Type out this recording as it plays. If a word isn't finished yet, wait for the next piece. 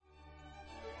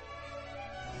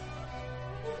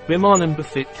Bimanan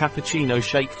befit cappuccino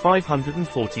shake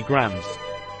 540 grams.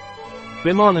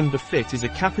 Bimanan befit is a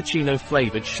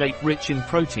cappuccino-flavored shake rich in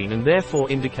protein and therefore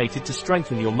indicated to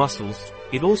strengthen your muscles.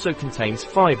 It also contains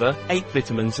fiber, 8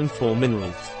 vitamins and 4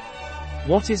 minerals.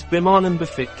 What is Bimanan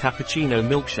befit cappuccino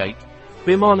milkshake?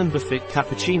 Bimanan befit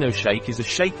cappuccino shake is a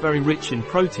shake very rich in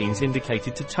proteins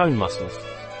indicated to tone muscles.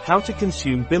 How to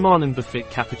consume Bimanan befit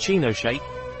cappuccino shake?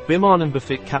 Bimanan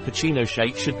befit cappuccino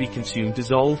shake should be consumed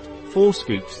dissolved, 4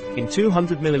 scoops, in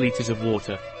 200 ml of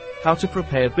water. How to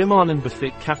prepare Bimanan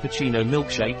befit cappuccino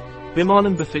milkshake?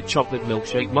 Bimanan befit chocolate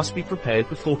milkshake must be prepared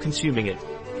before consuming it.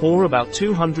 Pour about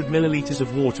 200 ml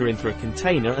of water into a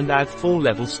container and add 4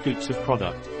 level scoops of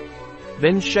product.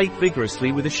 Then shake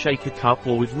vigorously with a shaker cup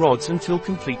or with rods until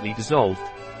completely dissolved.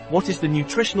 What is the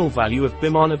nutritional value of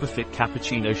Bimanan befit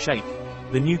cappuccino shake?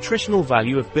 The nutritional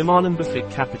value of Bimanan befit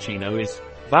cappuccino is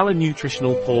Valor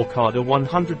nutritional por cada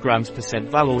 100 grams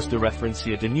 % valors de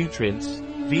referencia de nutrients,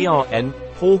 VRN,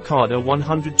 por cada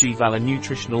 100 g valor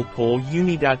nutritional por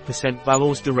unidad %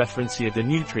 valors de referencia de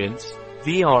nutrients,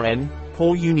 VRN,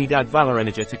 por unidad valor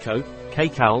energético,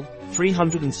 kcal,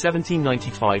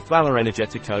 317.95 valor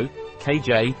energético,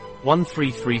 kJ,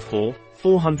 1334,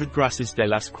 400 grasas de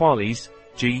las cuales,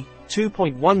 G,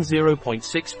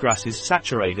 2.10.6 grasas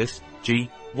saturadas, G,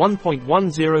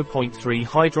 1.10.3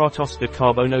 hidratos de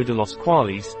carbono de los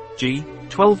cuales, G,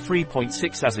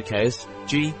 12.3.6 azúcares,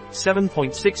 G,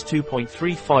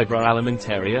 7.62.3 fibra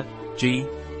alimentaria, G,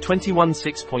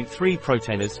 21.6.3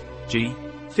 proteínas, G,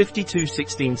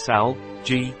 52.16 sal,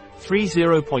 G,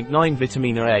 30.9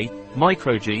 vitamina A,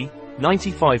 micro G,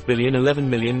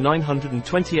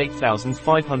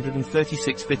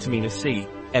 95,11,928,536 vitamina C,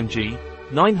 mg,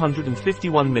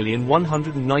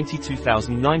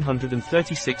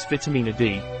 951,192,936 vitamina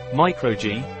D, micro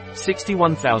G,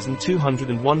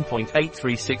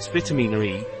 61,201.836 vitamina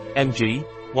E, mg,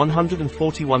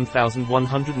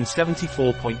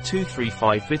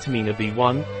 141,174.235 vitamina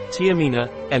B1, thiamina,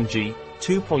 mg,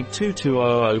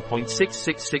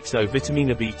 2.2200.6660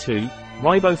 vitamina B2,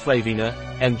 riboflavina,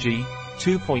 mg,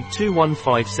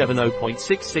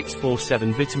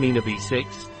 2.21570.6647 vitamina B6,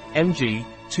 mg,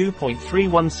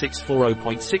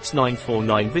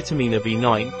 2.31640.6949 vitamina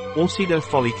B9, ácido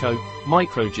fólico,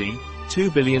 micro G,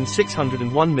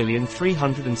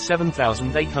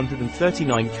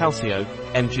 2,601,307,839 calcio,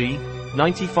 mg,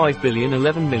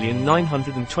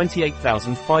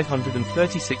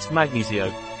 95,011,928,536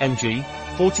 magnesio, mg,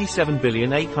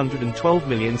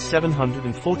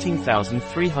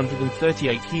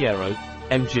 47,812,714,338 hierro,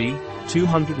 mg,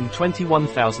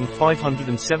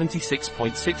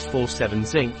 221,576.647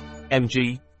 zinc,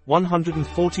 mg,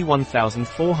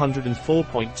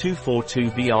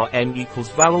 141,404.242 Brn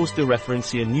equals valores de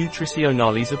referencia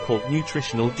nutricionales apport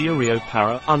nutritional diario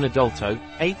para un adulto,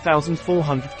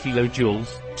 8,400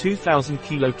 kilojoules, 2,000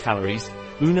 kilocalories,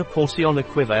 una porción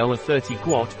equivale a 30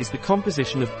 gwt is the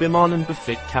composition of Bimanan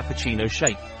befit cappuccino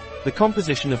shake. The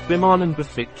composition of Bimanan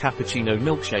befit cappuccino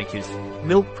milkshake is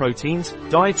milk proteins,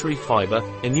 dietary fiber,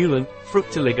 inulin,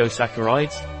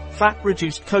 fructoligosaccharides,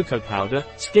 fat-reduced cocoa powder,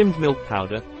 skimmed milk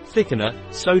powder, thickener,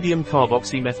 sodium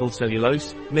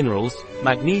carboxymethylcellulose, minerals,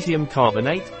 magnesium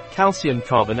carbonate, calcium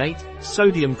carbonate,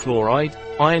 sodium chloride,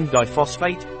 iron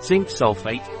diphosphate, zinc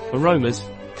sulfate, aromas,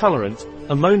 colorant,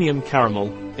 ammonium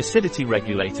caramel, acidity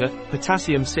regulator,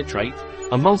 potassium citrate,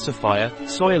 emulsifier,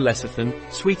 soy lecithin,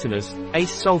 sweeteners,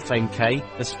 ace-sulfame K,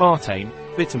 aspartame,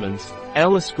 vitamins,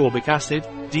 L-ascorbic acid,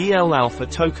 DL-alpha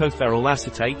tocopherol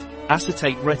acetate,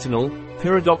 acetate retinol,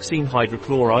 pyridoxine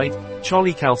hydrochloride,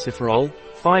 cholecalciferol,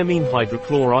 thiamine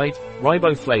hydrochloride,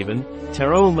 riboflavin,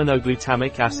 pteroyl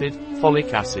monoglutamic acid,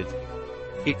 folic acid.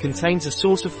 It contains a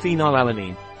source of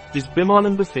phenylalanine. Does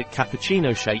Bimanan befit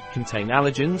cappuccino shake contain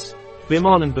allergens?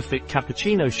 Bimanan befit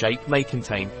cappuccino shake may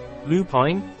contain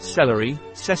lupine, celery,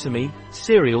 sesame,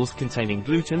 cereals containing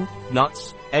gluten,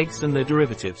 nuts, eggs and their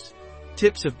derivatives.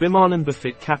 Tips of Bimanan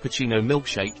befit cappuccino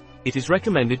milkshake. It is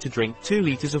recommended to drink 2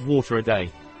 liters of water a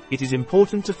day. It is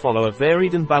important to follow a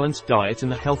varied and balanced diet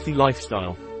and a healthy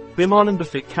lifestyle. Bimanan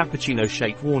befit cappuccino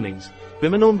shake warnings.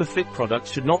 Bimanan befit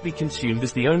products should not be consumed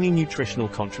as the only nutritional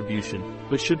contribution,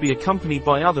 but should be accompanied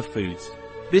by other foods.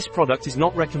 This product is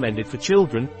not recommended for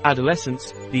children,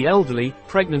 adolescents, the elderly,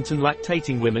 pregnant and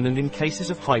lactating women and in cases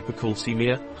of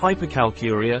hypercalcemia,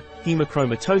 hypercalciuria,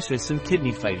 hemochromatosis and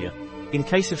kidney failure. In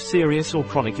case of serious or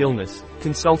chronic illness,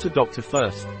 consult a doctor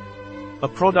first. A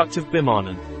product of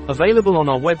Bimanan. Available on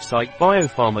our website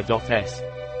biopharma.s.